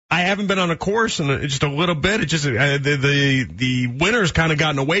I haven't been on a course in just a little bit. It just the winter's kind of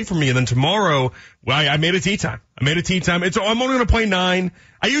gotten away from me. And then tomorrow, I made a tee time. I'm only going to play 9.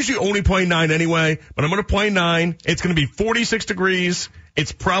 I usually only play 9 anyway, but I'm going to play 9. It's going to be 46 degrees.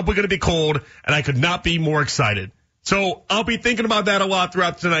 It's probably going to be cold, and I could not be more excited. So I'll be thinking about that a lot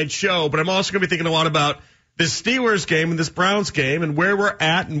throughout tonight's show, but I'm also going to be thinking a lot about this Steelers game and this Browns game and where we're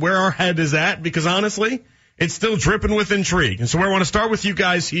at and where our head is at, because honestly, it's still dripping with intrigue. And so I want to start with you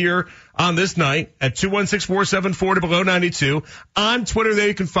guys here on this night at 216-474-0092. On Twitter, there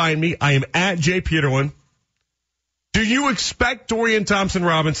you can find me. I am at J. Peterlin. Do you expect Dorian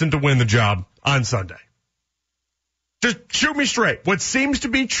Thompson-Robinson to win the job on Sunday? Just shoot me straight. What seems to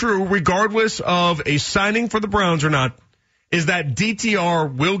be true, regardless of a signing for the Browns or not, is that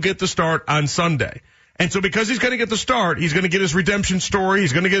DTR will get the start on Sunday. And so because he's going to get the start, he's going to get his redemption story.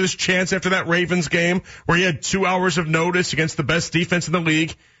 He's going to get his chance after that Ravens game where he had 2 hours of notice against the best defense in the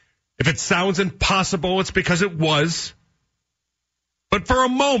league. If it sounds impossible, it's because it was. But for a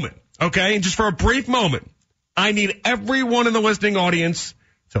moment, okay, just for a brief moment, I need everyone in the listening audience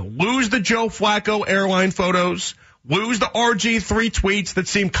to lose the Joe Flacco airline photos, lose the RG3 tweets that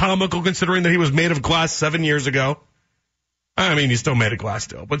seem comical considering that he was made of glass 7 years ago. I mean, he's still made of glass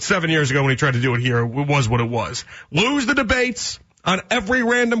still, but 7 years ago when he tried to do it here, it was what it was. Lose the debates on every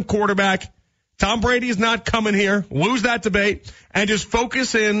random quarterback. Tom Brady is not coming here. Lose that debate and just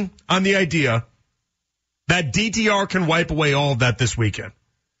focus in on the idea that DTR can wipe away all of that this weekend.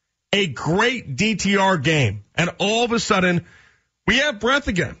 A great DTR game, and all of a sudden, we have breath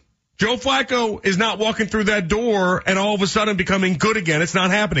again. Joe Flacco is not walking through that door and all of a sudden becoming good again. It's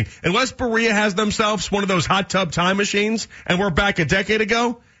not happening. Unless Berea has themselves one of those hot tub time machines and we're back a decade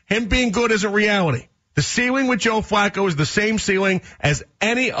ago, him being good isn't reality. The ceiling with Joe Flacco is the same ceiling as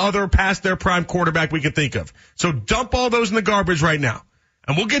any other past their prime quarterback we could think of. So dump all those in the garbage right now.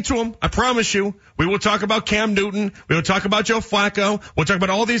 And we'll get to them. I promise you. We will talk about Cam Newton. We will talk about Joe Flacco. We'll talk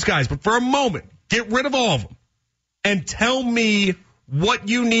about all these guys. But for a moment, get rid of all of them and tell me what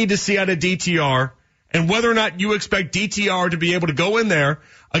you need to see out of DTR and whether or not you expect DTR to be able to go in there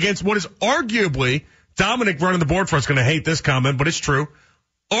against what is arguably, Dominic running the board for us going to hate this comment, but it's true,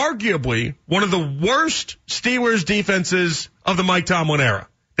 arguably one of the worst Steelers defenses of the Mike Tomlin era.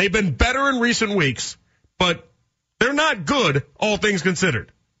 They've been better in recent weeks, but they're not good, all things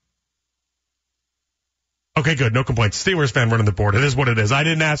considered. Okay, good. No complaints. Steelers fan running the board. It is what it is. I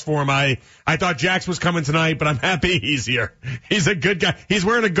didn't ask for him. I thought Jax was coming tonight, but I'm happy he's here. He's a good guy. He's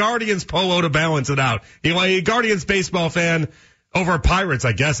wearing a Guardians polo to balance it out. He's a Guardians baseball fan over Pirates,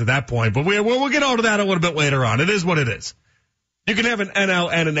 I guess, at that point. But we'll get all to that a little bit later on. It is what it is. You can have an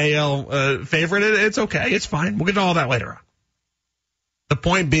NL and an AL favorite. It's okay. It's fine. We'll get to all that later on. The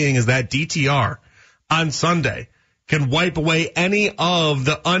point being is that DTR on Sunday can wipe away any of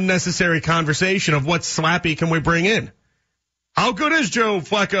the unnecessary conversation of what slappy can we bring in. How good is Joe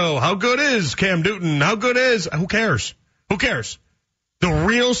Flacco? How good is Cam Newton? Who cares? Who cares? The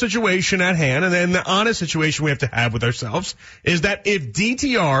real situation at hand, and then the honest situation we have to have with ourselves, is that if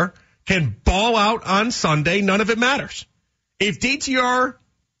DTR can ball out on Sunday, none of it matters. If DTR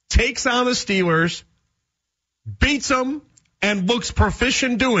takes on the Steelers, beats them, and looks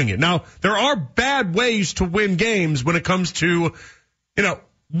proficient doing it. Now, there are bad ways to win games when it comes to,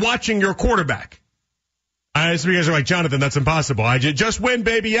 watching your quarterback. Some of you guys are like, Jonathan, that's impossible. I just win,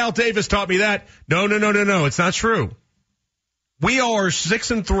 baby. Al Davis taught me that. No. It's not true. We are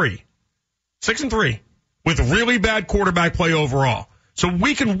 6-3. 6-3 with really bad quarterback play overall. So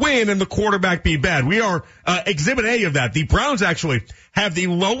we can win and the quarterback be bad. We are exhibit A of that. The Browns actually have the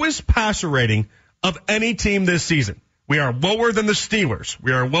lowest passer rating of any team this season. We are lower than the Steelers.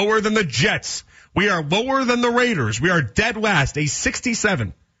 We are lower than the Jets. We are lower than the Raiders. We are dead last, a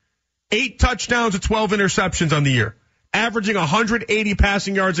 67. 8 touchdowns and 12 interceptions on the year, averaging 180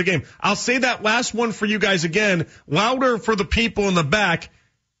 passing yards a game. I'll say that last one for you guys again, louder for the people in the back.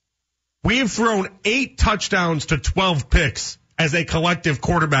 We have thrown 8 touchdowns to 12 picks as a collective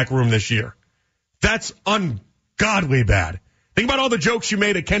quarterback room this year. That's ungodly bad. Think about all the jokes you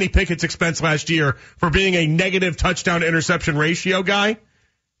made at Kenny Pickett's expense last year for being a negative touchdown to interception ratio guy.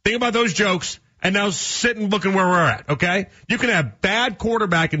 Think about those jokes and now sit and looking where we're at, okay? You can have bad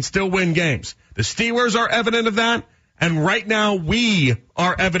quarterback and still win games. The Steelers are evident of that, and right now we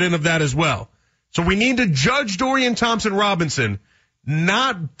are evident of that as well. So we need to judge Dorian Thompson-Robinson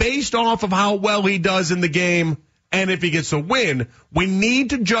not based off of how well he does in the game and if he gets a win. We need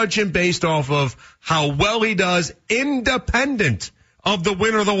to judge him based off of how well he does independent of the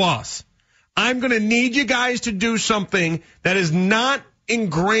win or the loss. I'm going to need you guys to do something that is not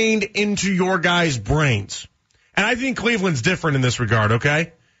ingrained into your guys' brains. And I think Cleveland's different in this regard,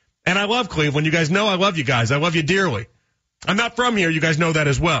 okay? And I love Cleveland. You guys know I love you guys. I love you dearly. I'm not from here. You guys know that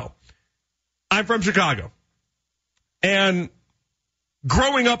as well. I'm from Chicago. And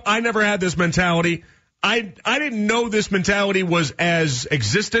growing up, I never had this mentality. I didn't know this mentality was as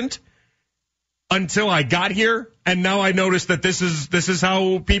existent until I got here. And now I notice that this is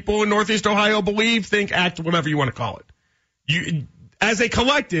how people in Northeast Ohio believe, think, act, whatever you want to call it. As a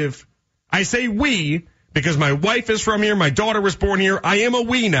collective, I say we, because my wife is from here, my daughter was born here. I am a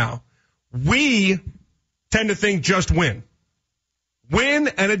we now. We tend to think just win. Win,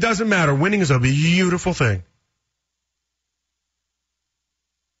 and it doesn't matter. Winning is a beautiful thing.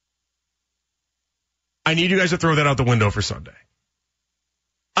 I need you guys to throw that out the window for Sunday.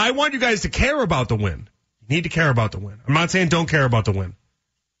 I want you guys to care about the win. You need to care about the win. I'm not saying don't care about the win.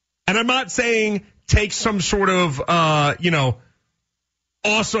 And I'm not saying take some sort of,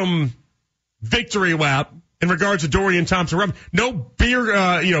 awesome victory lap in regards to Dorian Thompson-Robinson. No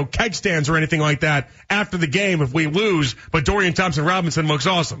beer, keg stands or anything like that after the game if we lose, but Dorian Thompson-Robinson looks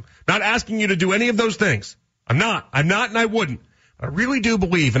awesome. Not asking you to do any of those things. I'm not, and I wouldn't. I really do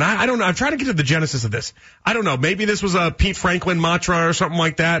believe, and I don't know, I'm trying to get to the genesis of this. I don't know, maybe this was a Pete Franklin mantra or something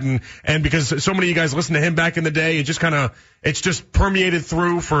like that, and because so many of you guys listened to him back in the day, it's just permeated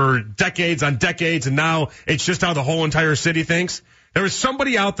through for decades on decades, and now it's just how the whole entire city thinks. There was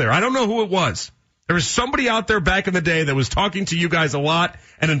somebody out there, I don't know who it was. There was somebody out there back in the day that was talking to you guys a lot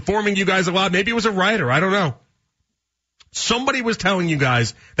and informing you guys a lot. Maybe it was a writer, I don't know. Somebody was telling you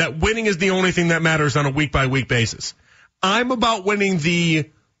guys that winning is the only thing that matters on a week-by-week basis. I'm about winning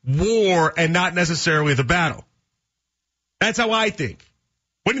the war and not necessarily the battle. That's how I think.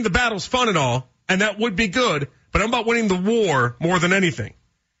 Winning the battle's fun and all, and that would be good, but I'm about winning the war more than anything.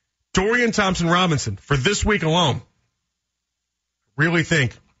 Dorian Thompson-Robinson, for this week alone, really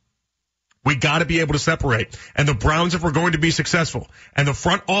think we got to be able to separate. And the Browns, if we're going to be successful, and the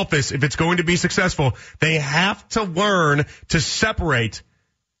front office, if it's going to be successful, they have to learn to separate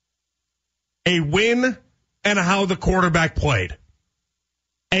a win and how the quarterback played,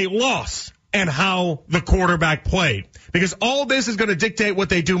 a loss and how the quarterback played, because all this is going to dictate what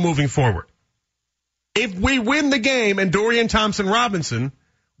they do moving forward. If we win the game and Dorian Thompson-Robinson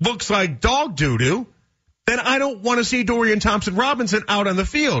looks like dog doo-doo, then I don't want to see Dorian Thompson-Robinson out on the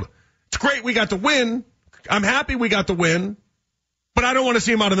field. It's great we got the win. I'm happy we got the win, but I don't want to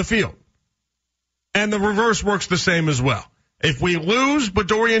see him out on the field. And the reverse works the same as well. If we lose, but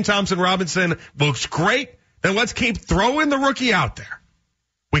Dorian Thompson-Robinson looks great, then let's keep throwing the rookie out there.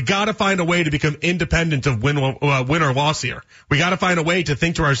 We got to find a way to become independent of win or loss here. We got to find a way to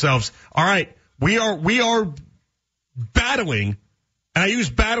think to ourselves, all right, we are battling, and I use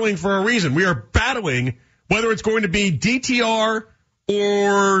battling for a reason. We are battling whether it's going to be DTR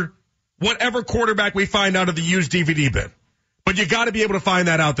or whatever quarterback we find out of the used DVD bin. But you got to be able to find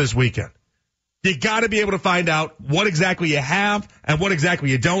that out this weekend. You got to be able to find out what exactly you have and what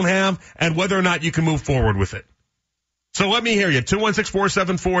exactly you don't have and whether or not you can move forward with it. So let me hear you.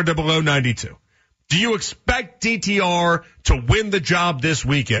 216-474-0092. Do you expect DTR to win the job this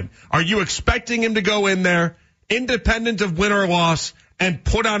weekend? Are you expecting him to go in there, independent of win or loss, and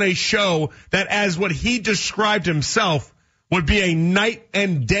put on a show that, as what he described himself, would be a night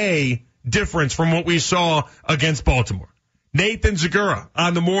and day difference from what we saw against Baltimore? Nathan Zagura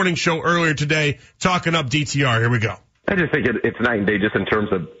on the morning show earlier today talking up DTR. Here we go. I just think it's night and day just in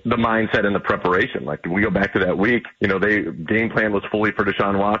terms of the mindset and the preparation. Like, we go back to that week, the game plan was fully for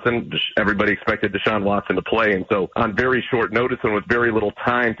Deshaun Watson. Everybody expected Deshaun Watson to play. And so on very short notice and with very little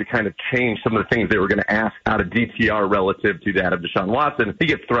time to kind of change some of the things they were going to ask out of DTR relative to that of Deshaun Watson, he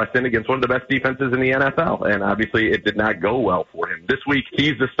gets thrust in against one of the best defenses in the NFL. And obviously it did not go well for him. This week,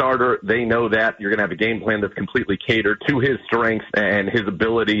 he's the starter. They know that. You're going to have a game plan that's completely catered to his strengths and his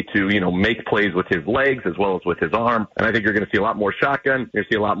ability to, make plays with his legs as well as with his arm. And I think you're going to see a lot more shotgun. You're going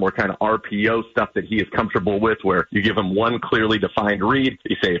to see a lot more kind of RPO stuff that he is comfortable with, where you give him one clearly defined read.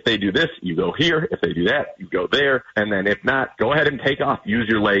 You say, if they do this, you go here. If they do that, you go there. And then if not, go ahead and take off. Use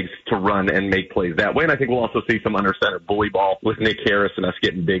your legs to run and make plays that way. And I think we'll also see some under center bully ball with Nick Harris and us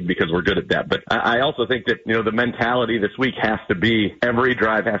getting big because we're good at that. But I also think that, the mentality this week has to be every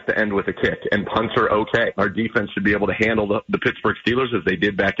drive has to end with a kick, and punts are okay. Our defense should be able to handle the Pittsburgh Steelers as they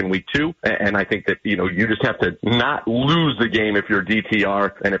did back in week 2. And I think that, you just have to not lose the game if you're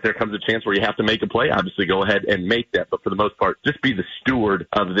DTR, and if there comes a chance where you have to make a play, obviously go ahead and make that. But for the most part, just be the steward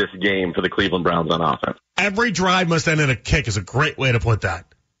of this game for the Cleveland Browns on offense. Every drive must end in a kick is a great way to put that.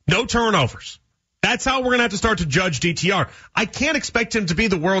 No turnovers. That's how we're going to have to start to judge DTR. I can't expect him to be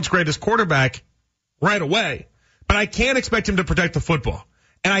the world's greatest quarterback right away, but I can expect him to protect the football.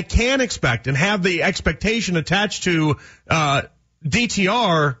 And I can expect and have the expectation attached to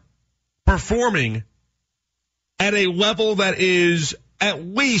DTR performing at a level that is at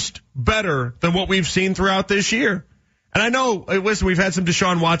least better than what we've seen throughout this year. And I know, listen, we've had some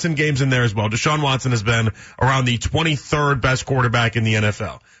Deshaun Watson games in there as well. Deshaun Watson has been around the 23rd best quarterback in the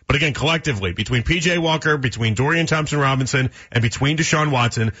NFL. But again, collectively, between P.J. Walker, between Dorian Thompson-Robinson, and between Deshaun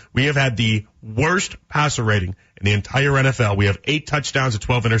Watson, we have had the worst passer rating in the entire NFL. We have 8 touchdowns and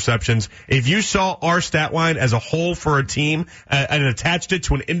 12 interceptions. If you saw our stat line as a whole for a team and attached it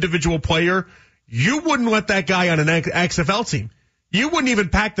to an individual player, you wouldn't let that guy on an XFL team. You wouldn't even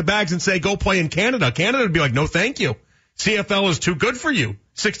pack the bags and say, go play in Canada. Canada would be like, no, thank you. CFL is too good for you.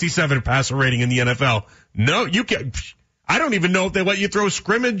 67 passer rating in the NFL. No, you can't. I don't even know if they let you throw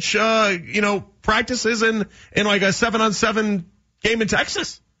scrimmage, practices in like a 7-on-7 game in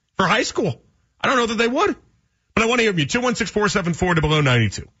Texas for high school. I don't know that they would. But I want to hear from you.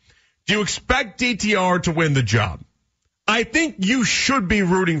 216-474-0092. Do you expect DTR to win the job? I think you should be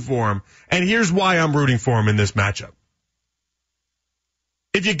rooting for him. And here's why I'm rooting for him in this matchup.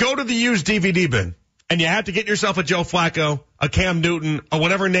 If you go to the used DVD bin and you have to get yourself a Joe Flacco, a Cam Newton, or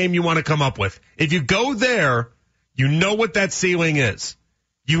whatever name you want to come up with, if you go there, you know what that ceiling is.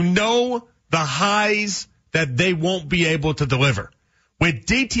 You know the highs that they won't be able to deliver. With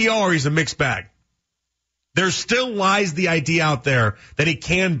DTR, he's a mixed bag. There still lies the idea out there that he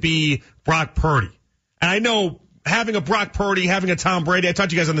can be Brock Purdy. And I know having a Brock Purdy, having a Tom Brady, I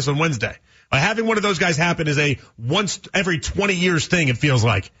talked to you guys on this on Wednesday. Having one of those guys happen is a once every 20 years thing, it feels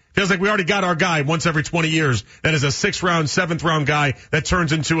like. It feels like we already got our guy once every 20 years that is a 6th round, 7th round guy that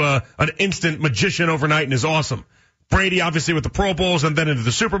turns into an instant magician overnight and is awesome. Brady, obviously, with the Pro Bowls and then into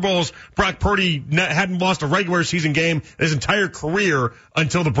the Super Bowls. Brock Purdy hadn't lost a regular season game his entire career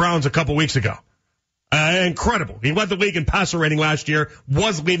until the Browns a couple weeks ago. Incredible. He led the league in passer rating last year,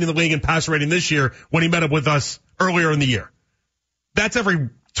 was leading the league in passer rating this year when he met up with us earlier in the year. That's every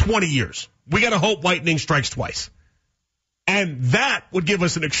 20 years. We got to hope lightning strikes twice. And that would give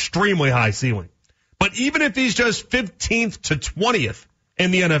us an extremely high ceiling. But even if he's just 15th to 20th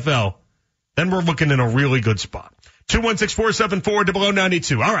in the NFL, then we're looking in a really good spot.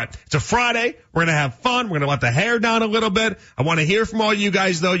 216-474-0092. All right. It's a Friday. We're going to have fun. We're going to let the hair down a little bit. I want to hear from all you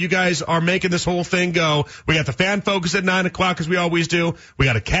guys, though. You guys are making this whole thing go. We got the fan focus at 9 o'clock, as we always do. We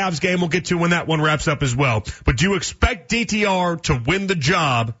got a Cavs game we'll get to when that one wraps up as well. But do you expect DTR to win the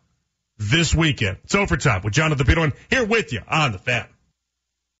job this weekend? It's overtime with Jonathan Peterlin here with you on the Fan.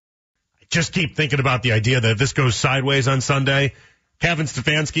 I just keep thinking about the idea that if this goes sideways on Sunday, Kevin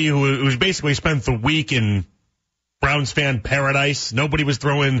Stefanski, who's basically spent the week in Browns fan paradise. Nobody was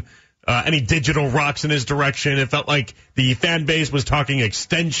throwing any digital rocks in his direction. It felt like the fan base was talking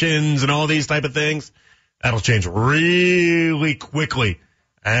extensions and all these type of things. That'll change really quickly.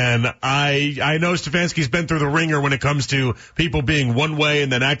 And I know Stefanski's been through the ringer when it comes to people being one way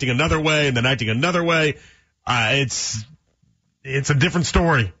and then acting another way and then acting another way. It's a different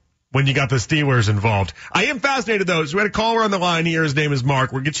story when you got the Steelers involved. I am fascinated, though. So we had a caller on the line here. His name is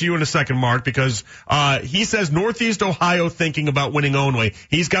Mark. We'll get to you in a second, Mark, because he says Northeast Ohio thinking about winning only.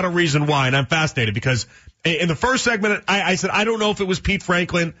 He's got a reason why, and I'm fascinated because in the first segment, I said I don't know if it was Pete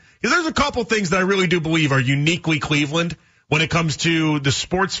Franklin, because there's a couple things that I really do believe are uniquely Cleveland when it comes to the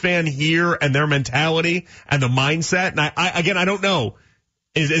sports fan here and their mentality and the mindset. And I don't know.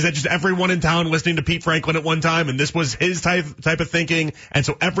 Is that just everyone in town listening to Pete Franklin at one time and this was his type of thinking and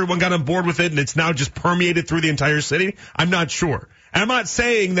so everyone got on board with it and it's now just permeated through the entire city? I'm not sure. And I'm not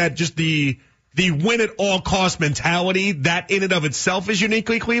saying that just the win at all cost mentality, that in and of itself is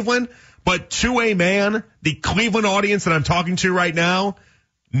uniquely Cleveland, but to a man, the Cleveland audience that I'm talking to right now,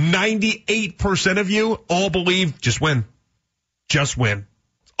 98% of you all believe just win. Just win.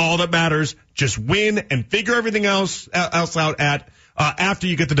 It's all that matters. Just win and figure everything else out after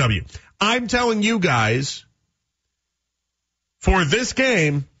you get the W. I'm telling you guys, for this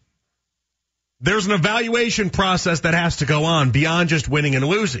game, there's an evaluation process that has to go on beyond just winning and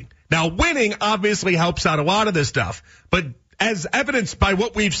losing. Now, winning obviously helps out a lot of this stuff, but as evidenced by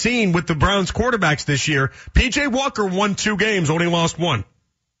what we've seen with the Browns quarterbacks this year, P.J. Walker won 2 games, only lost 1.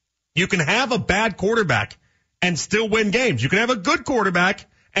 You can have a bad quarterback and still win games. You can have a good quarterback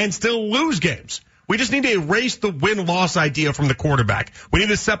and still lose games. We just need to erase the win-loss idea from the quarterback. We need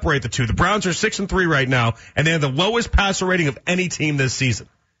to separate the two. The Browns are 6-3 right now, and they have the lowest passer rating of any team this season.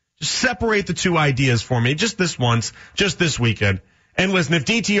 Just separate the two ideas for me, just this once, just this weekend. And listen, if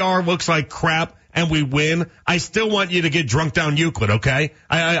DTR looks like crap and we win, I still want you to get drunk down Euclid, okay?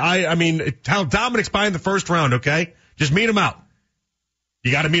 I mean, tell Dominic's buying the first round, okay? Just meet him out.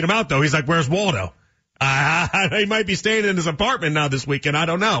 You got to meet him out, though. He's like, where's Waldo? He might be staying in his apartment now this weekend. I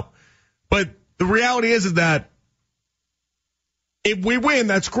don't know. But the reality is that if we win,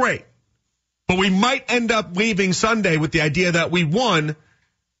 that's great. But we might end up leaving Sunday with the idea that we won,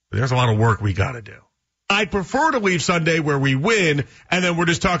 but there's a lot of work we got to do. I'd prefer to leave Sunday where we win, and then we're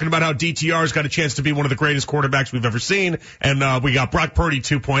just talking about how DTR's got a chance to be one of the greatest quarterbacks we've ever seen, and we got Brock Purdy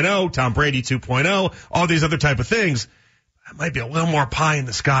 2.0, Tom Brady 2.0, all these other type of things. That might be a little more pie in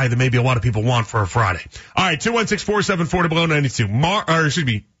the sky than maybe a lot of people want for a Friday. All right, 216-474-0092.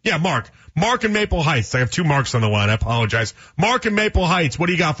 Mark. Mark in Maple Heights. I have two Marks on the line. I apologize. Mark in Maple Heights, what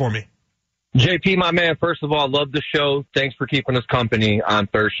do you got for me? JP, my man, first of all, love the show. Thanks for keeping us company on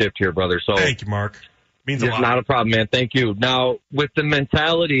third shift here, brother. So thank you, Mark. Means a lot. It's not a problem, man. Thank you. Now, with the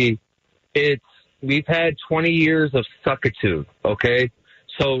mentality, we've had 20 years of suckitude, okay?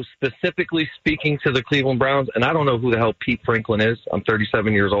 So specifically speaking to the Cleveland Browns, and I don't know who the hell Pete Franklin is. I'm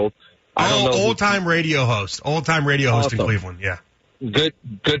 37 years old. I don't know. Old-time radio host awesome. In Cleveland, yeah. Good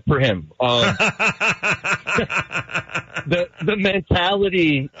for him. The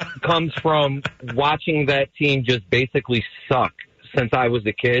mentality comes from watching that team just basically suck since I was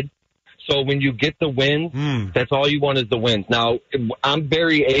a kid. So when you get the wins, that's all you want is the wins. Now, I'm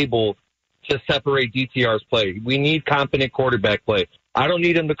very able to separate DTR's play. We need competent quarterback play. I don't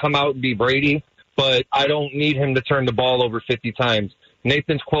need him to come out and be Brady, but I don't need him to turn the ball over 50 times.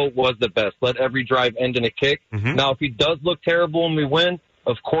 Nathan's quote was the best. Let every drive end in a kick. Mm-hmm. Now, if he does look terrible and we win,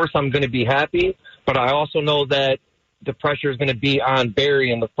 of course I'm going to be happy, but I also know that the pressure is going to be on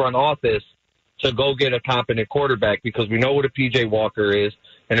Barry in the front office to go get a competent quarterback because we know what a PJ Walker is.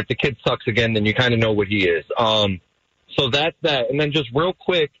 And if the kid sucks again, then you kind of know what he is. So that's that. And then just real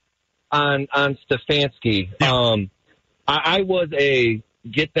quick on Stefanski. Yeah. I was a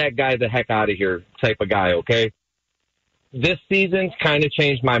get that guy the heck out of here type of guy, okay? This season's kind of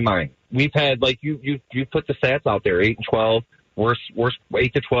changed my mind. We've had, like, you put the stats out there, 8-12, worst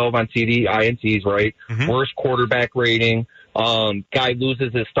 8-12 on TD, INTs, right? Mm-hmm. Worst quarterback rating. Guy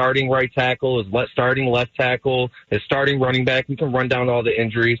loses his starting right tackle, his starting left tackle, his starting running back. We can run down all the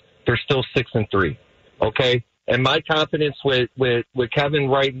injuries. They're still 6-3, okay? And my confidence with Kevin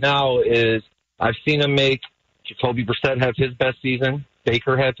right now is I've seen him make Jacoby Brissett have his best season,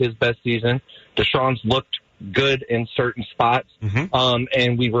 Baker have his best season. Deshaun's looked good in certain spots,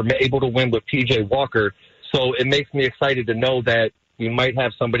 and we were able to win with PJ Walker. So it makes me excited to know that you might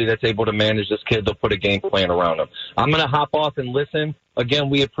have somebody that's able to manage this kid. They'll put a game plan around him. I'm going to hop off and listen. Again,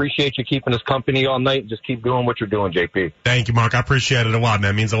 we appreciate you keeping us company all night. Just keep doing what you're doing, JP. Thank you, Mark. I appreciate it a lot,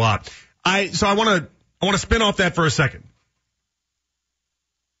 man. It means a lot. So I want to spin off that for a second.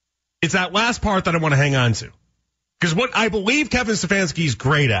 It's that last part that I want to hang on to. Because what I believe Kevin Stefanski is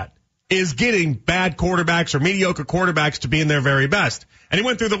great at is getting bad quarterbacks or mediocre quarterbacks to be in their very best. And he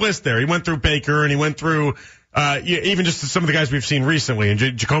went through the list there. He went through Baker and he went through even just some of the guys we've seen recently. And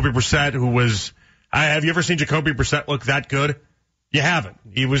Jacoby Brissett, who was, have you ever seen Jacoby Brissett look that good? You haven't.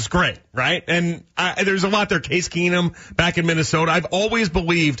 He was great, right? And there's a lot there. Case Keenum back in Minnesota. I've always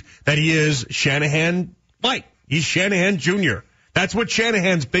believed that he is Shanahan light. He's Shanahan Jr. That's what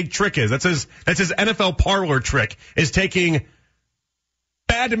Shanahan's big trick is. That's his NFL parlor trick, is taking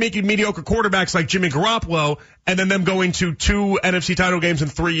bad to making mediocre quarterbacks like Jimmy Garoppolo and then them going to 2 NFC title games in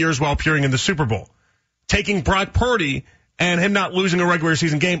 3 years while appearing in the Super Bowl. Taking Brock Purdy and him not losing a regular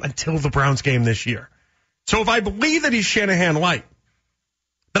season game until the Browns game this year. So if I believe that he's Shanahan light,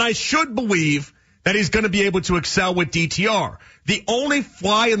 then I should believe that he's going to be able to excel with DTR. The only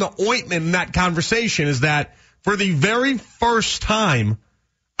fly in the ointment in that conversation is that for the very first time,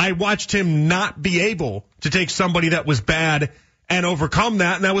 I watched him not be able to take somebody that was bad and overcome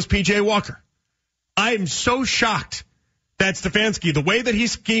that, and that was PJ Walker. I am so shocked that Stefanski, the way that he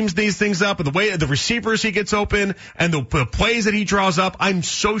schemes these things up and the way the receivers he gets open and the plays that he draws up, I'm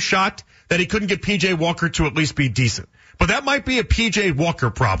so shocked that he couldn't get PJ Walker to at least be decent. But that might be a PJ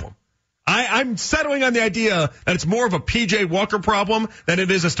Walker problem. I'm settling on the idea that it's more of a PJ Walker problem than it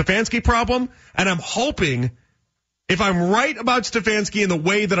is a Stefanski problem, and I'm hoping if I'm right about Stefanski in the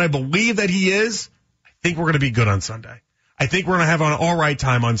way that I believe that he is, I think we're going to be good on Sunday. I think we're going to have an all right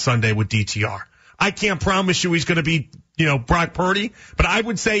time on Sunday with DTR. I can't promise you he's going to be, Brock Purdy, but I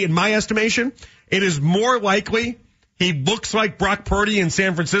would say in my estimation, it is more likely he looks like Brock Purdy in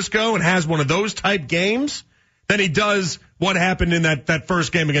San Francisco and has one of those type games than he does what happened in that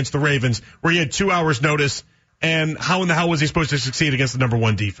first game against the Ravens where he had 2 hours notice. And how in the hell was he supposed to succeed against the number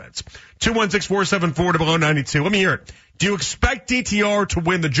one defense? 216-474-0092. Let me hear it. Do you expect DTR to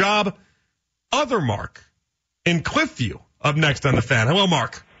win the job? Other Mark in Cliffview up next on the Fan. Hello,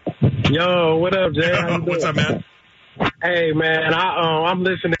 Mark. Yo, what up, Jay? What's up, man? Hey, man, I'm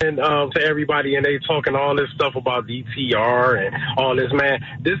listening to everybody, and they talking all this stuff about DTR and all this, man.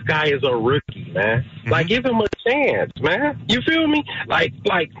 This guy is a rookie, man. Mm-hmm. Like, give him a chance, man. You feel me? Like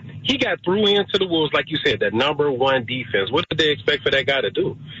He got threw into the Wolves, like you said, the number one defense. What did they expect for that guy to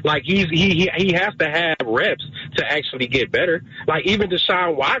do? Like, he has to have reps to actually get better. Like, even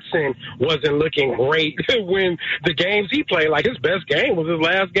Deshaun Watson wasn't looking great when the games he played. Like, his best game was his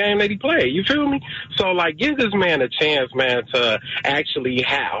last game that he played. You feel me? So, like, give this man a chance, man, to actually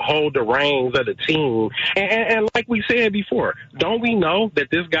hold the reins of the team. And like we said before, don't we know that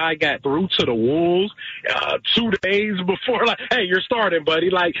this guy got through to the Wolves 2 days before? Like, hey, you're starting, buddy.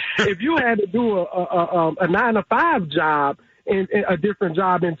 Like, if you had to do a 9-to-5 job and a different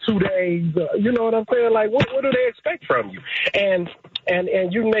job in 2 days, you know what I'm saying? Like, what do they expect from you? And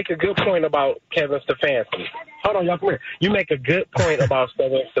you make a good point about Kevin Stefanski. Hold on, y'all, come here. You make a good point about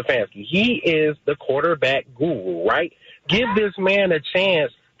Kevin Stefanski. He is the quarterback guru, right? Give this man a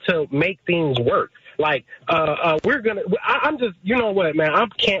chance to make things work. Like, I'm just, you know what, man, I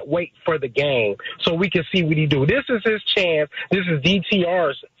can't wait for the game so we can see what he do. This is his chance. This is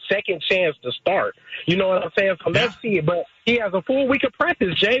DTR's second chance to start. You know what I'm saying? So let's see it. But he has a full week of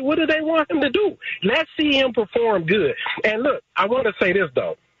practice, Jay. What do they want him to do? Let's see him perform good. And look, I want to say this,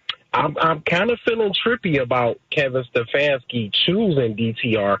 though. I'm kind of feeling trippy about Kevin Stefanski choosing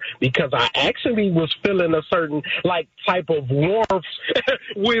DTR because I actually was feeling a certain type of warmth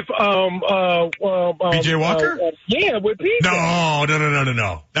with PJ Walker. Yeah, with PJ.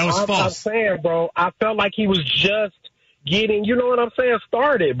 No. That was false. I'm saying, bro, I felt like he was just getting, you know what I'm saying,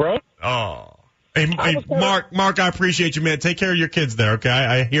 started, bro. Oh. Hey, Mark, I appreciate you, man. Take care of your kids there, okay?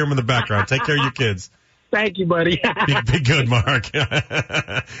 I hear them in the background. Take care of your kids. Thank you, buddy. Be good, Mark.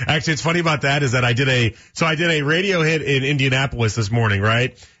 Actually, it's funny about that is that I did a radio hit in Indianapolis this morning,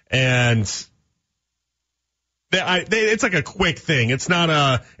 right? And it's like a quick thing. It's not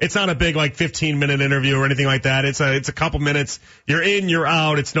a big 15-minute interview or anything like that. It's a couple minutes. You're in, you're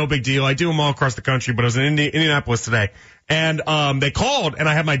out. It's no big deal. I do them all across the country, but I was in Indianapolis today, and they called, and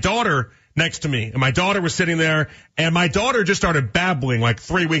I had my daughter next to me, and my daughter was sitting there, and my daughter just started babbling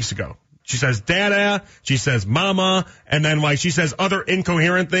 3 weeks ago. She says, Dada, she says, Mama, and then she says other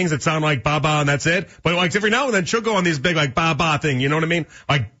incoherent things that sound like Baba, and that's it. But every now and then she'll go on these big Baba thing, you know what I mean?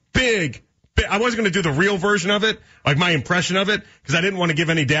 Big. I wasn't going to do the real version of it, my impression of it, because I didn't want to give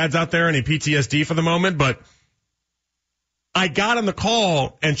any dads out there any PTSD for the moment, but I got on the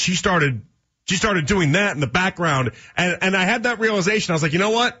call and she started doing that in the background, and I had that realization. I was like, you know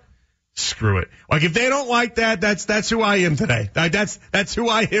what? Screw it. If they don't like that, that's who I am today. That's who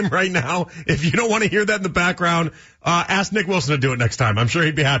I am right now. If you don't want to hear that in the background, ask Nick Wilson to do it next time. I'm sure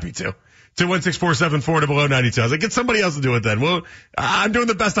he'd be happy to. 216-474-0092. I was like, get somebody else to do it then. Well, I'm doing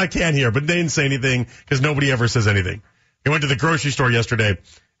the best I can here, but they didn't say anything because nobody ever says anything. I went to the grocery store yesterday,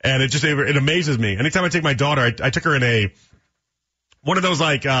 and it amazes me. Anytime I take my daughter, I took her in one of those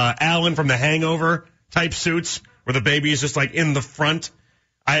Alan from The Hangover type suits where the baby is just in the front.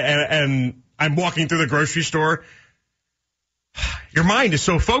 And I'm walking through the grocery store. Your mind is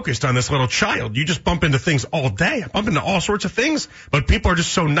so focused on this little child. You just bump into things all day. I bump into all sorts of things, but people are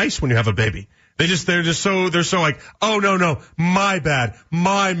just so nice when you have a baby. They're so oh, no, my bad,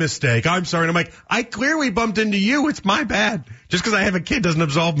 my mistake. I'm sorry. And I'm I clearly bumped into you. It's my bad. Just because I have a kid doesn't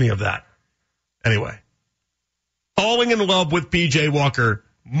absolve me of that. Anyway, falling in love with PJ Walker.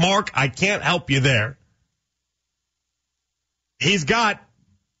 Mark, I can't help you there. He's got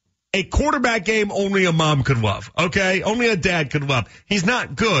a quarterback game only a mom could love, okay? Only a dad could love. He's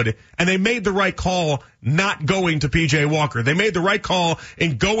not good, and they made the right call not going to PJ Walker. They made the right call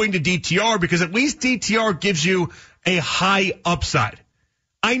in going to DTR because at least DTR gives you a high upside.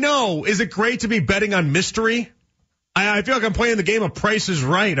 I know, is it great to be betting on mystery? I feel like I'm playing the game of Price is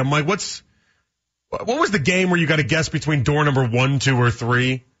Right. I'm like, what was the game where you got to guess between door number 1, 2, or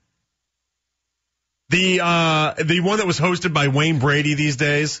 3? The one that was hosted by Wayne Brady these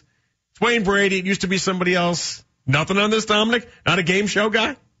days. It's Wayne Brady. It used to be somebody else. Nothing on this, Dominic? Not a game show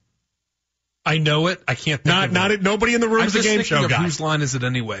guy? I know it. I can't think of it. Nobody in the room is a game show guy. Whose line is it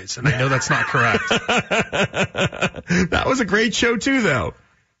anyways? And I know that's not correct. That was a great show too, though.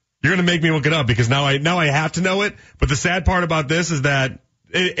 You're going to make me look it up because now I have to know it. But the sad part about this is that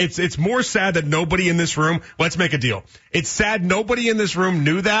it's more sad that nobody in this room, let's make a deal. It's sad nobody in this room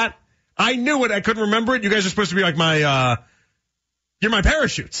knew that. I knew it. I couldn't remember it. You guys are supposed to be you're my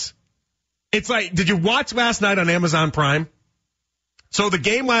parachutes. It's did you watch last night on Amazon Prime? So the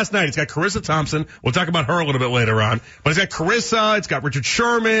game last night, it's got Carissa Thompson. We'll talk about her a little bit later on. But it's got Carissa, it's got Richard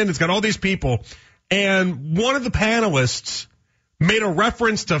Sherman, it's got all these people. And one of the panelists made a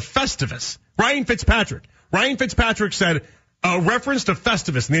reference to Festivus. Ryan Fitzpatrick said a reference to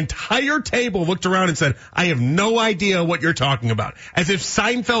Festivus. And the entire table looked around and said, I have no idea what you're talking about. As if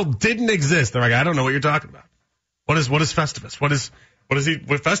Seinfeld didn't exist. They're like, I don't know what you're talking about. What is Festivus? What is he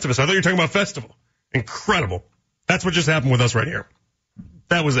with Festivus? I thought you were talking about Festival. Incredible. That's what just happened with us right here.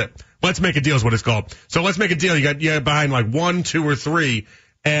 That was it. Let's Make a Deal is what it's called. So Let's Make a Deal. You got behind like 1, 2, or 3,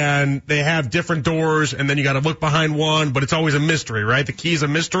 and they have different doors, and then you got to look behind one, but it's always a mystery, right? The key is a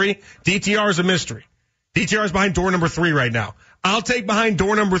mystery. DTR is a mystery. DTR is behind door number 3 right now. I'll take behind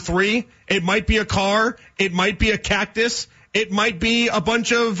door number 3. It might be a car. It might be a cactus. It might be a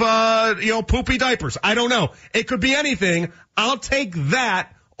bunch of, poopy diapers. I don't know. It could be anything. I'll take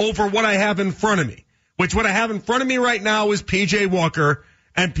that over what I have in front of me, which what I have in front of me right now is P.J. Walker,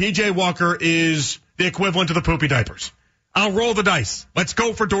 and P.J. Walker is the equivalent to the poopy diapers. I'll roll the dice. Let's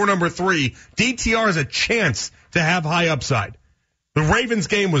go for door number 3. DTR has a chance to have high upside. The Ravens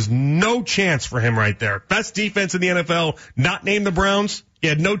game was no chance for him right there. Best defense in the NFL, not named the Browns. He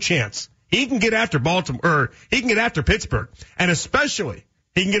had no chance. He can get after Baltimore, or he can get after Pittsburgh, and especially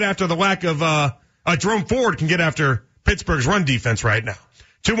he can get after the lack of Jerome Ford can get after Pittsburgh's run defense right now.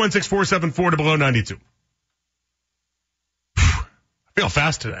 216-474 to below 92. I feel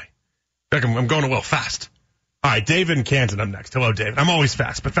fast today. I'm going a little fast. All right, David in Canton up next. Hello, David. I'm always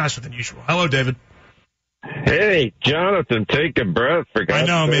fast, but faster than usual. Hello, David. Hey, Jonathan, take a breath. For God's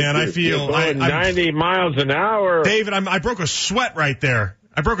I know, sake. man. I feel I'm 90 miles an hour. David, I broke a sweat right there.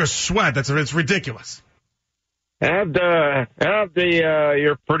 I broke a sweat. It's ridiculous. Have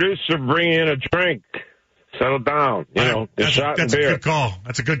your producer bring in a drink. Settle down. That's a good call.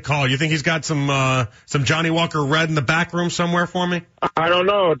 That's a good call. You think he's got some Johnny Walker Red in the back room somewhere for me? I don't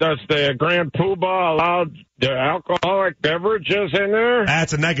know. Does the Grand Poobah allow the alcoholic beverages in there?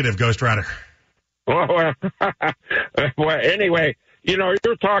 That's a negative, Ghost Rider. Well, anyway, you're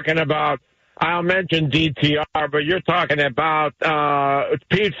talking about, I'll mention DTR, but you're talking about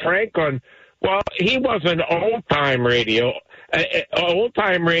Pete Franklin. Well, he wasn't old-time radio.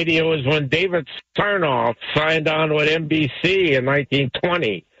 Old-time radio is when David Sarnoff signed on with NBC in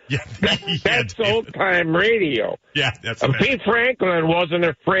 1920. Yeah, that's old-time radio. Yeah, that's Pete Franklin wasn't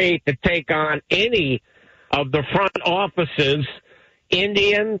afraid to take on any of the front offices,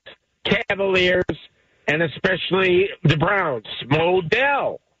 Indians, Cavaliers, and especially the Browns.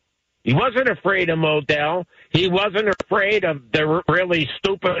 Modell. He wasn't afraid of Modell. He wasn't afraid of the really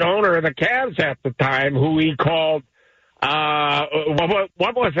stupid owner of the Cavs at the time, who he called,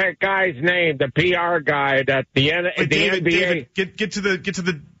 what was that guy's name? The PR guy that David, NBA. David, get to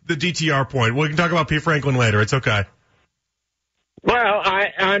the DTR point. We can talk about Pete Franklin later. It's okay. Well,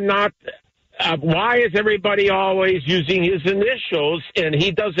 I'm not. Why is everybody always using his initials, and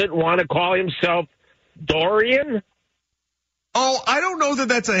he doesn't want to call himself Dorian? Oh, I don't know that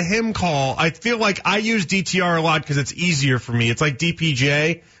that's a him call. I feel like I use DTR a lot because it's easier for me. It's like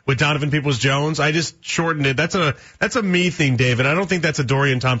DPJ with Donovan Peoples-Jones. I just shortened it. That's a me thing, David. I don't think that's a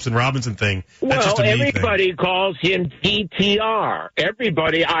Dorian Thompson-Robinson thing. That's just a me everybody thing. Calls him DTR.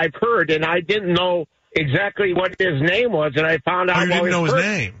 Everybody I've heard, and I didn't know exactly what his name was, and I found out. Oh, you didn't know his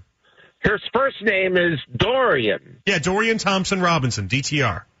name? His first name is Dorian. Yeah, Dorian Thompson-Robinson,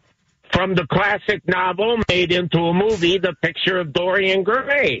 DTR. From the classic novel made into a movie, The Picture of Dorian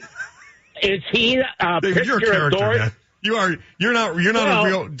Gray. Is he a David, picture you're a character, of Dorian? Man. You're not a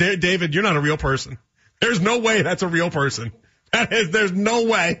real David. You're not a real person. There's no way that's a real person. There's no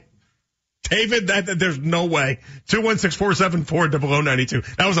way, David. There's no way. 216-474 to below 92.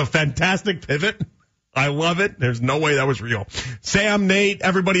 That was a fantastic pivot. I love it. There's no way that was real. Sam, Nate,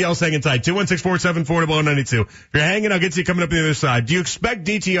 everybody else hanging tight. 216-474 to below 92. If you're hanging, I'll get to you coming up on the other side. Do you expect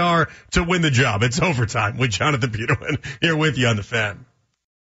DTR to win the job? It's overtime with Jonathan Peterlin here with you on the Fan.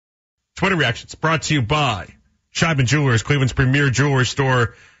 Twitter reactions brought to you by Scheibman Jewelers, Cleveland's premier jewelry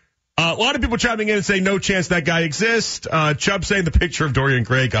store. A lot of people chiming in and saying no chance that guy exists. Chubb saying the picture of Dorian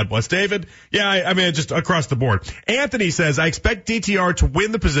Gray. God bless David. Yeah, I mean, just across the board. Anthony says, I expect DTR to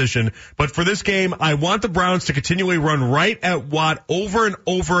win the position, but for this game, I want the Browns to continually run right at Watt over and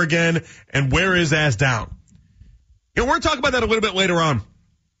over again and wear his ass down. We're going to talk about that a little bit later on.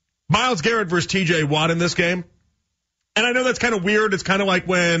 Myles Garrett versus TJ Watt in this game. And I know that's kind of weird. It's kind of like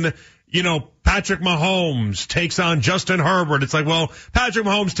when, Patrick Mahomes takes on Justin Herbert. It's like, well, Patrick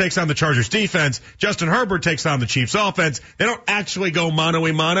Mahomes takes on the Chargers defense. Justin Herbert takes on the Chiefs offense. They don't actually go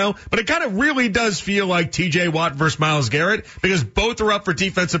mano-a-mano, but it kind of really does feel like TJ Watt versus Myles Garrett because both are up for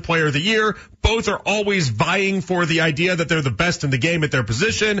Defensive Player of the Year. Both are always vying for the idea that they're the best in the game at their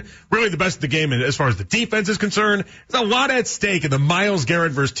position, really the best in the game as far as the defense is concerned. There's a lot at stake in the Myles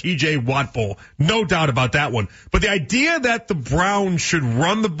Garrett versus TJ Watt bowl. No doubt about that one. But the idea that the Browns should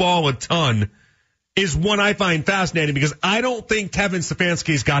run the ball a ton is one I find fascinating because I don't think Kevin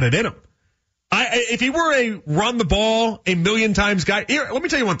Stefanski's got it in him. If he were a run the ball a million times guy, here, let me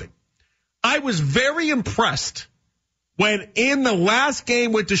tell you one thing. I was very impressed when in the last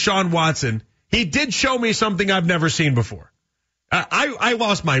game with Deshaun Watson, he did show me something I've never seen before. I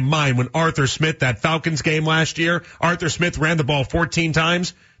lost my mind when Arthur Smith, that Falcons game last year, Arthur Smith ran the ball 14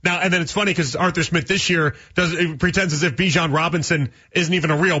 times. Now, and then it's funny because Arthur Smith this year pretends as if Bijan Robinson isn't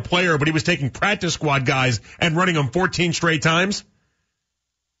even a real player, but he was taking practice squad guys and running them 14 straight times.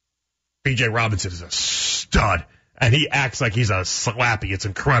 BJ Robinson is a stud, and he acts like he's a slappy. It's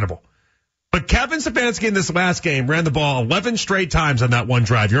incredible. But Kevin Stefanski in this last game ran the ball 11 straight times on that one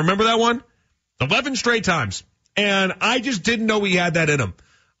drive. You remember that one? 11 straight times. And I just didn't know he had that in him.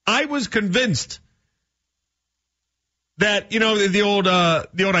 I was convinced that, the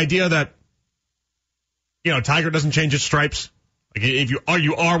old idea that, Tiger doesn't change its stripes. Like if you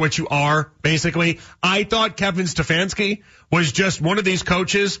are what you are, basically. I thought Kevin Stefanski was just one of these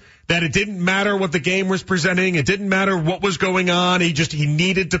coaches that it didn't matter what the game was presenting. It didn't matter what was going on. He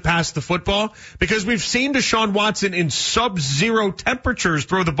needed to pass the football because we've seen Deshaun Watson in sub-zero temperatures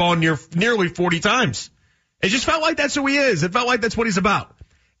throw the ball nearly 40 times. It just felt like that's who he is. It felt like that's what he's about.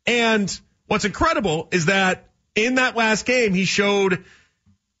 And what's incredible is that in that last game, he showed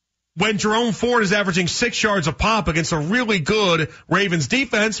when Jerome Ford is averaging 6 yards a pop against a really good Ravens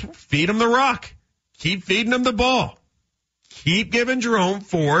defense, feed him the rock. Keep feeding him the ball. Keep giving Jerome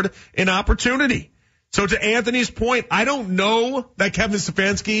Ford an opportunity. So to Anthony's point, I don't know that Kevin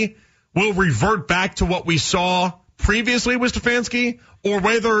Stefanski will revert back to what we saw previously with Stefanski, or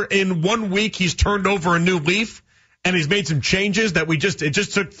whether in 1 week he's turned over a new leaf and he's made some changes that it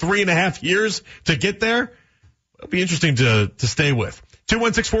just took 3.5 years to get there. It'll be interesting to stay with.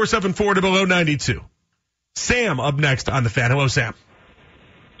 216-474-0092. Sam up next on The Fan. Hello, Sam.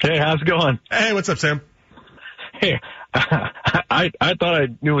 Hey, how's it going? Hey, what's up, Sam? Hey, I thought I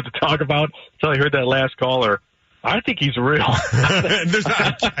knew what to talk about until I heard that last caller. I think he's real.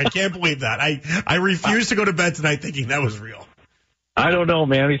 I can't believe that. I refuse to go to bed tonight thinking that was real. I don't know,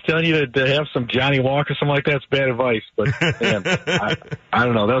 man. He's telling you to have some Johnny Walker, something like that's bad advice. But, man, I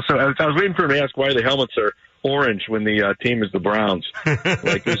don't know. I was waiting for him to ask why the helmets are orange when the team is the Browns.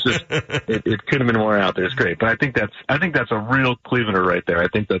 Like, it could have been more out there. It's great. But I think that's a real Clevelander right there. I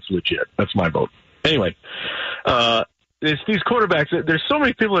think that's legit. That's my vote. Anyway, these quarterbacks, there's so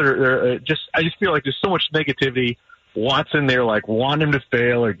many people that are I just feel like there's so much negativity. Watson, they're like wanting him to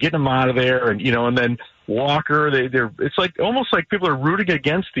fail or getting him out of there, and then Walker, it's like almost like people are rooting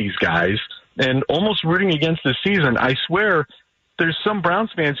against these guys and almost rooting against the season. I swear, there's some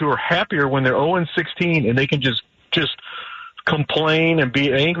Browns fans who are happier when they're 0-16 and they can just complain and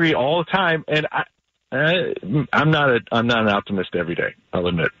be angry all the time. And I'm not an optimist every day, I'll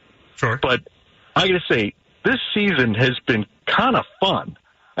admit. Sure, but I got to say, this season has been kind of fun.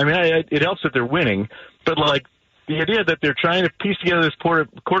 I mean, it helps that they're winning, but like the idea that they're trying to piece together this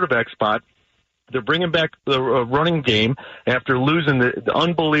quarterback spot, they're bringing back the running game after losing the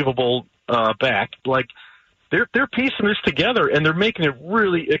unbelievable back. Like they're piecing this together and they're making it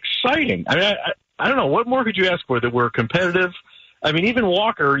really exciting. I mean, I don't know, what more could you ask for? That we're competitive. I mean, even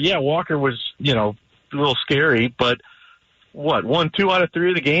Walker was a little scary, but won 2 out of 3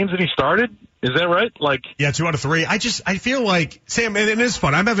 of the games that he started? Is that right? Yeah, 2 out of 3. I feel like, Sam, and it is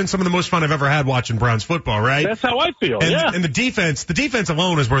fun. I'm having some of the most fun I've ever had watching Browns football, right? That's how I feel, And the defense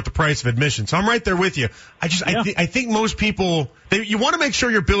alone is worth the price of admission. So I'm right there with you. I think most people, you want to make sure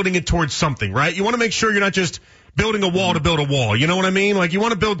you're building it towards something, right? You want to make sure you're not just building a wall to build a wall. You know what I mean? Like, you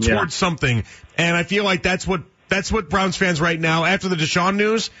want to build towards something. And I feel like that's what Browns fans right now, after the Deshaun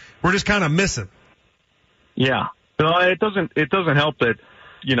news, we're just kind of missing. Yeah. No, it doesn't help that,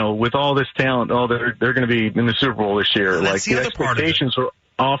 with all this talent, they're going to be in the Super Bowl this year. Well, like the expectations are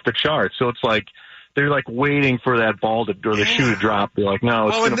off the charts. So it's like they're like waiting for that ball or the shoe to drop. They're like, no,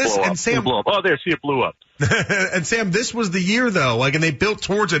 it's going to blow up. Sam, blow up. Oh, there, see, it blew up. And Sam, this was the year though. And they built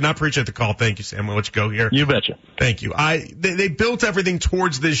towards it. And I appreciate the call. Thank you, Sam. I'll let you go here. You betcha. Thank you. They built everything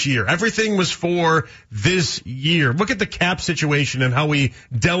towards this year. Everything was for this year. Look at the cap situation and how we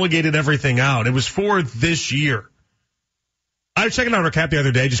delegated everything out. It was for this year. I was checking out our cap the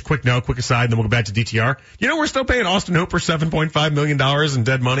other day. Just quick aside, and then we'll go back to DTR. We're still paying Austin Hooper $7.5 million in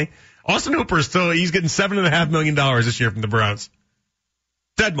dead money. Austin Hooper he's getting $7.5 million this year from the Browns.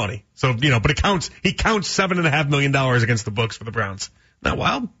 Dead money. So, but he counts $7.5 million against the books for the Browns. Not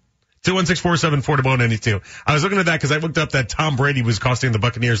wild? 216-474-0092. I was looking at that because I looked up that Tom Brady was costing the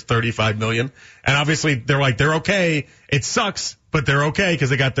Buccaneers $35 million. And obviously they're okay. It sucks, but they're okay because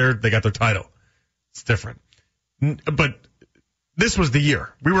they got their title. It's different. But this was the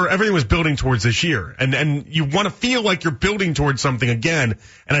year. Everything was building towards this year. And you want to feel like you're building towards something again.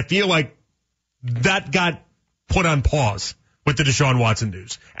 And I feel like that got put on pause with the Deshaun Watson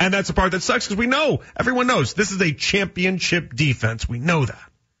news. And that's the part that sucks because everyone knows, this is a championship defense. We know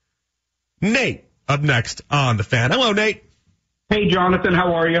that. Nate, up next on The Fan. Hello, Nate. Hey, Jonathan,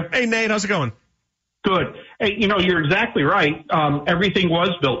 how are you? Hey, Nate, how's it going? Good. Hey, you're exactly right. Everything was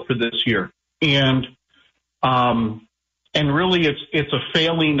built for this year. And really it's a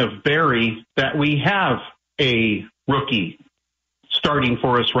failing of Barry that we have a rookie starting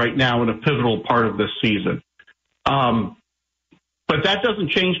for us right now in a pivotal part of this season. But that doesn't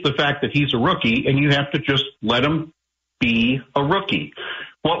change the fact that he's a rookie, and you have to just let him be a rookie.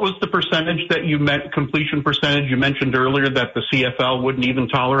 What was the percentage that completion percentage you mentioned earlier that the CFL wouldn't even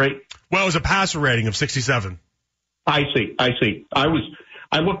tolerate? Well, it was a passer rating of 67. I see.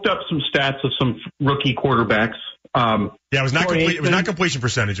 I looked up some stats of some rookie quarterbacks. It was not completion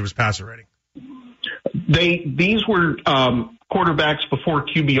percentage. It was passer rating. These were quarterbacks before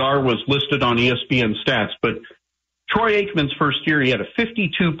QBR was listed on ESPN stats, but Troy Aikman's first year, he had a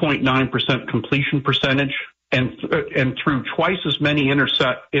 52.9% completion percentage and threw twice as many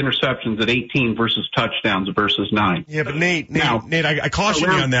interceptions at 18 versus touchdowns versus 9. Yeah, but Nate, I caution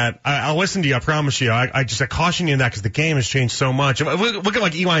you on that. I'll listen to you. I promise you. I caution you on that because the game has changed so much. Look at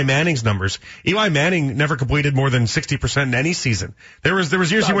like Eli Manning's numbers. Eli Manning never completed more than 60% in any season. There was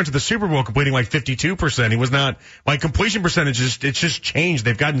years he went to the Super Bowl completing like 52%. He was not like completion percentages. It's just changed.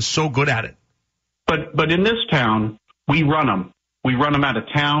 They've gotten so good at it. But in this town, we run them. We run them out of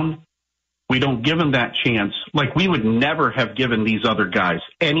town. We don't give them that chance. Like, we would never have given these other guys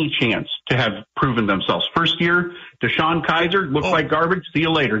any chance to have proven themselves. First year, Deshaun Kaiser looked like garbage. See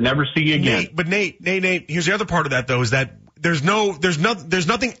you later. Never see you again. Nate, here's the other part of that though, is that there's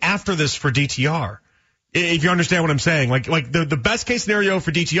nothing after this for DTR. If you understand what I'm saying, like the best case scenario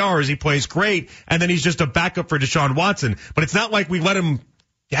for DTR is he plays great and then he's just a backup for Deshaun Watson. But it's not like we let him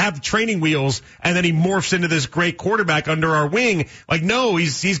have training wheels and then he morphs into this great quarterback under our wing. Like, no,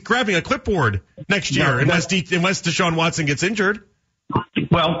 he's grabbing a clipboard next year unless Deshaun Watson gets injured.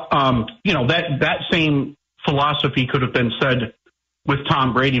 Well, that same philosophy could have been said with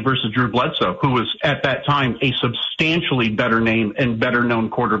Tom Brady versus Drew Bledsoe, who was at that time a substantially better name and better known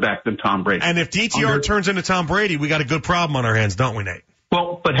quarterback than Tom Brady. And if DTR turns into Tom Brady, we got a good problem on our hands, don't we, Nate?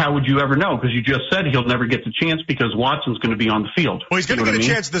 Well, but how would you ever know? Because you just said he'll never get the chance because Watson's going to be on the field. Well, he's going to get a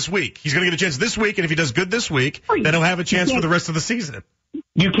chance this week. He's going to get a chance this week, and if he does good this week, then he'll have a chance for the rest of the season.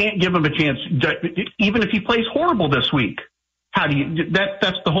 You can't give him a chance, even if he plays horrible this week. How do you?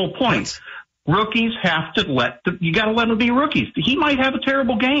 That's the whole point. Rookies have to you got to let them be rookies. He might have a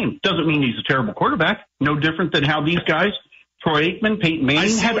terrible game. Doesn't mean he's a terrible quarterback. No different than how these guys. Troy Aikman, Peyton Manning. I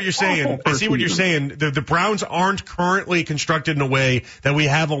see what you're saying. The Browns aren't currently constructed in a way that we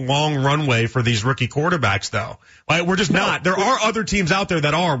have a long runway for these rookie quarterbacks, though. Like, we're just not. There are other teams out there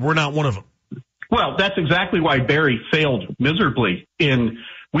that are. We're not one of them. Well, that's exactly why Barry failed miserably.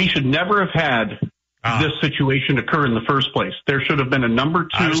 We should never have had this situation occur in the first place. There should have been a number 2.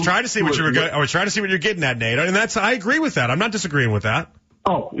 I was trying to see what you're getting at, Nate, and I agree with that. I'm not disagreeing with that.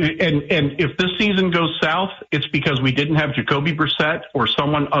 Oh, and if this season goes south, it's because we didn't have Jacoby Brissett or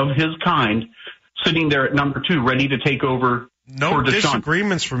someone of his kind sitting there at number 2 ready to take over. No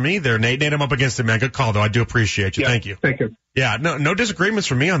disagreements for me there, Nate. Nate, I'm up against it, man. Good call, though. I do appreciate you. Yeah, thank you. Thank you. Yeah, no disagreements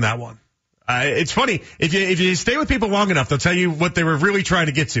for me on that one. It's funny. If you stay with people long enough, they'll tell you what they were really trying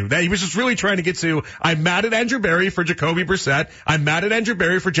to get to. He was just really trying to get to, I'm mad at Andrew Berry for Jacoby Brissett. I'm mad at Andrew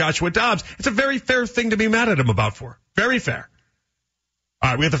Berry for Joshua Dobbs. It's a very fair thing to be mad at him about for. Very fair. All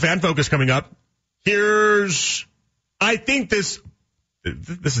right, we have the Fan Focus coming up. I think this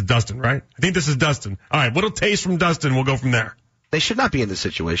is Dustin, right? I think this is Dustin. All right, little taste from Dustin. We'll go from there. They should not be in this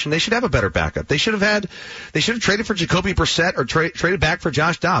situation. They should have a better backup. They should have traded for Jacoby Brissett or traded back for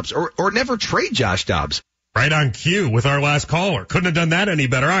Josh Dobbs or never trade Josh Dobbs. Right on cue with our last caller. Couldn't have done that any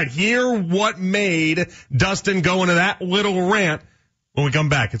better. All right, hear what made Dustin go into that little rant when we come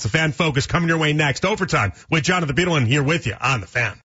back. It's the Fan Focus coming your way next. Overtime with Jonathan Peterlin here with you on the Fan.